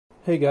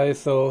Hey guys,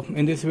 so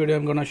in this video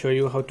I'm gonna show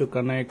you how to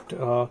connect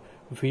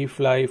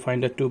ViFly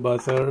Finder 2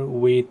 buzzer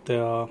with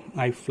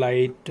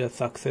iFlight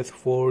Succex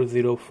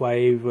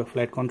 405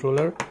 flight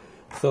controller.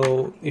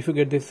 So if you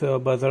get this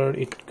buzzer,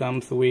 it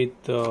comes with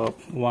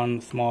one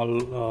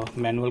small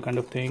manual kind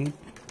of thing,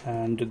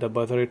 and the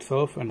buzzer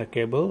itself, and a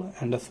cable,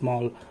 and a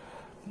small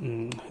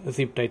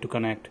zip tie to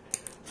connect.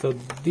 So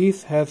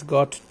this has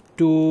got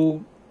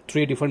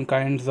three different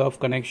kinds of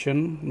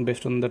connection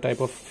based on the type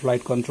of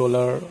flight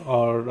controller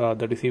or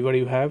the receiver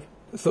you have.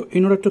 So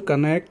in order to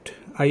connect,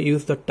 I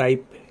use the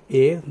type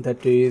A,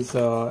 that is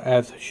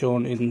as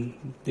shown in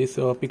this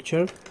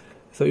picture.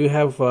 So you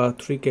have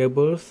three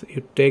cables.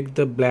 You take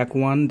the black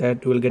one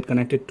that will get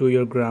connected to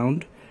your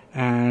ground,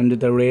 and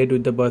the red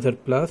with the buzzer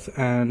plus,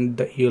 and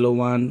the yellow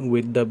one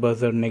with the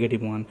buzzer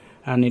negative one,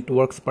 and it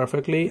works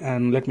perfectly.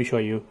 And let me show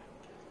you.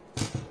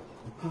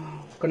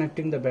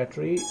 Connecting the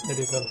battery, that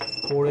is a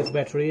 4S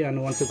battery,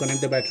 and once you connect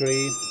the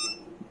battery,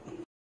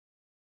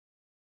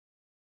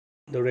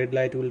 the red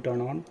light will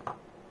turn on,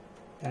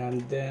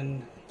 and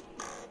then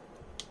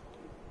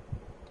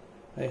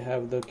I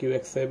have the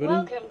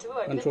QX7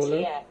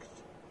 controller.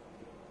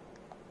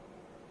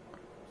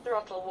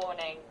 Throttle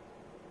warning.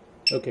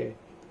 Okay,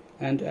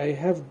 and I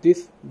have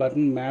this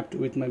button mapped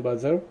with my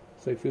buzzer.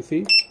 So if you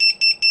see,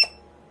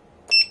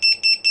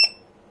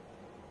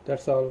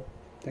 that's all.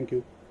 Thank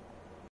you.